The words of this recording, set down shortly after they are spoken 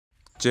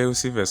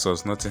Chelsea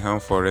vs Nottingham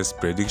Forest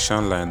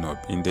prediction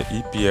lineup in the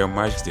EPL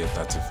Matchday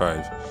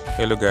 35.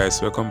 Hello guys,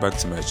 welcome back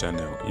to my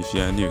channel. If you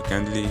are new,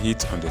 kindly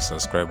hit on the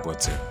subscribe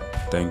button.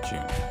 Thank you.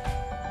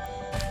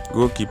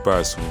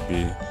 Goalkeepers will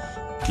be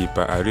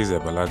keeper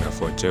Arrizabalaga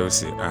for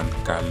Chelsea and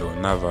Carlo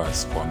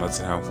Navas for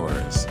Nottingham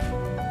Forest.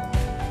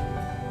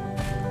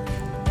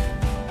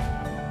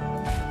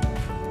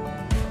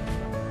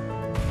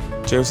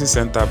 Chelsea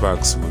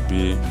centre-backs will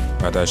be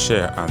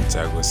Badashir and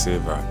Thiago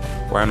Silva,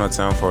 while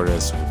Nottingham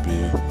Forest will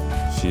be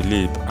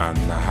Philippe and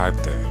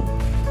Nahate.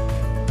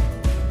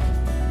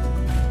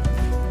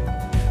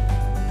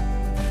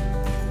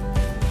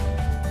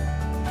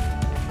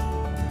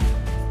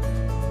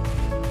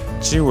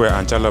 Chiwe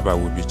and Chalobah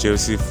will be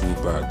Chelsea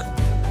fullback,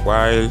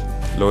 while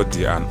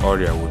Lodi and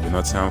Oria will be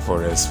Nottingham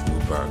Forest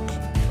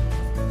fullback.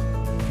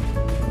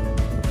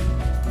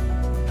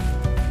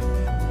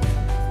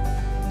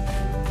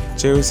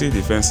 Chelsea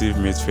defensive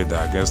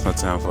midfielder against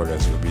Nottingham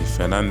Forest will be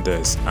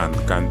Fernandes and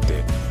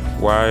Kante,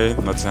 while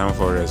Nottingham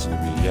Forest will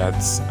be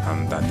Yates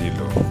and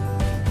Danilo.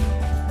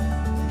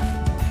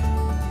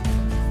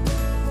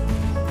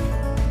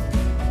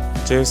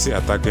 Chelsea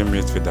attacking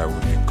midfielder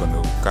will be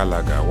Conor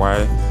Gallagher,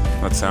 while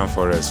Nottingham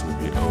Forest will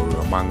be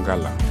Oro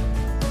Mangala.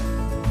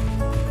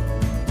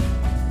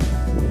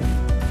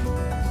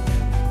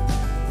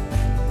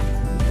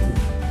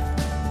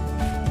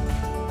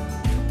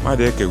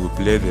 Madueke will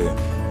play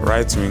the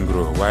right wing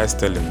row, while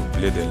Sterling will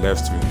play the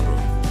left wing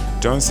row.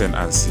 Johnson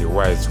and C.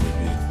 White will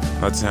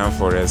be Nottingham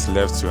Forest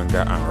left winger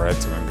and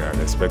right winger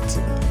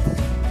respectively.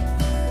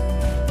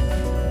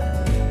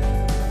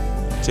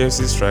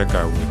 Chelsea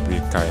striker will be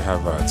Kai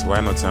Havertz,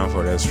 while Nottingham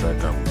Forest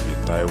striker will be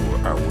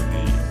Taiwo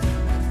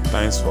Awoniyi.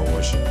 Thanks for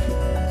watching.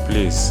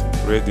 Please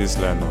rate this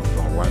lineup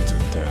from 1 to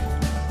 10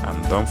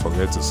 and don't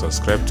forget to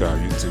subscribe to our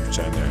YouTube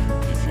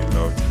channel if you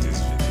loved this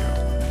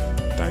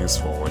video. Thanks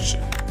for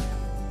watching.